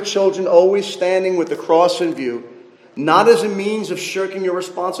 Parent your children always standing with the cross in view, not as a means of shirking your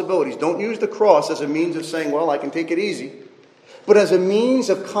responsibilities. Don't use the cross as a means of saying, well, I can take it easy. But as a means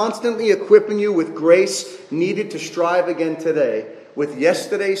of constantly equipping you with grace needed to strive again today, with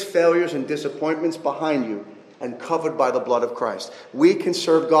yesterday's failures and disappointments behind you and covered by the blood of Christ. We can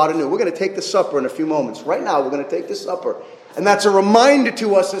serve God anew. We're going to take the supper in a few moments. Right now, we're going to take the supper. And that's a reminder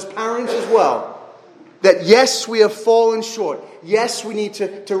to us as parents as well, that yes, we have fallen short. Yes, we need to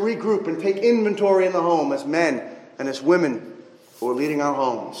regroup and take inventory in the home as men and as women who are leading our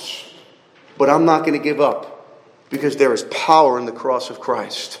homes. But I'm not going to give up because there is power in the cross of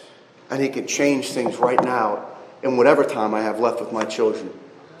Christ. And He can change things right now in whatever time I have left with my children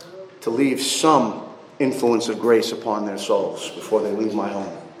to leave some influence of grace upon their souls before they leave my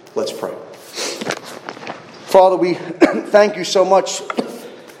home. Let's pray. Father, we thank you so much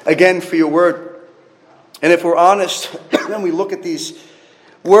again for your word. And if we're honest, then we look at these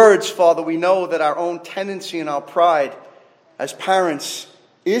words, Father, we know that our own tendency and our pride as parents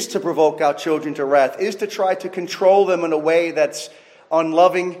is to provoke our children to wrath, is to try to control them in a way that's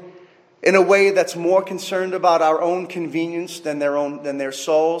unloving, in a way that's more concerned about our own convenience than their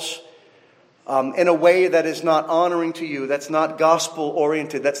souls, in a way that is not honoring to you, that's not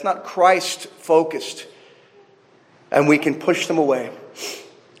gospel-oriented, that's not Christ-focused. And we can push them away.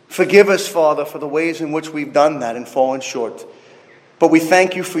 Forgive us, Father, for the ways in which we've done that and fallen short. But we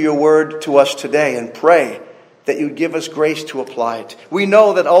thank you for your word to us today and pray that you'd give us grace to apply it. We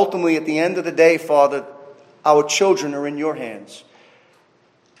know that ultimately at the end of the day, Father, our children are in your hands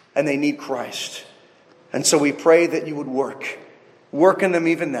and they need Christ. And so we pray that you would work in them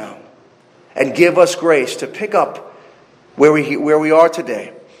even now and give us grace to pick up where we are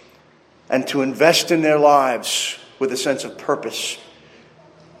today and to invest in their lives with a sense of purpose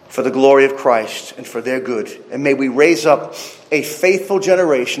for the glory of Christ and for their good. And may we raise up a faithful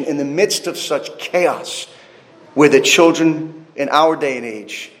generation in the midst of such chaos where the children in our day and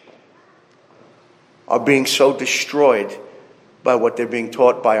age are being so destroyed by what they're being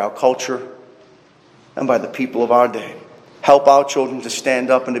taught by our culture and by the people of our day. Help our children to stand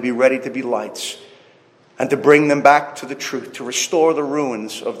up and to be ready to be lights and to bring them back to the truth, to restore the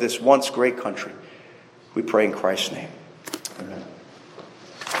ruins of this once great country. We pray in Christ's name. Amen.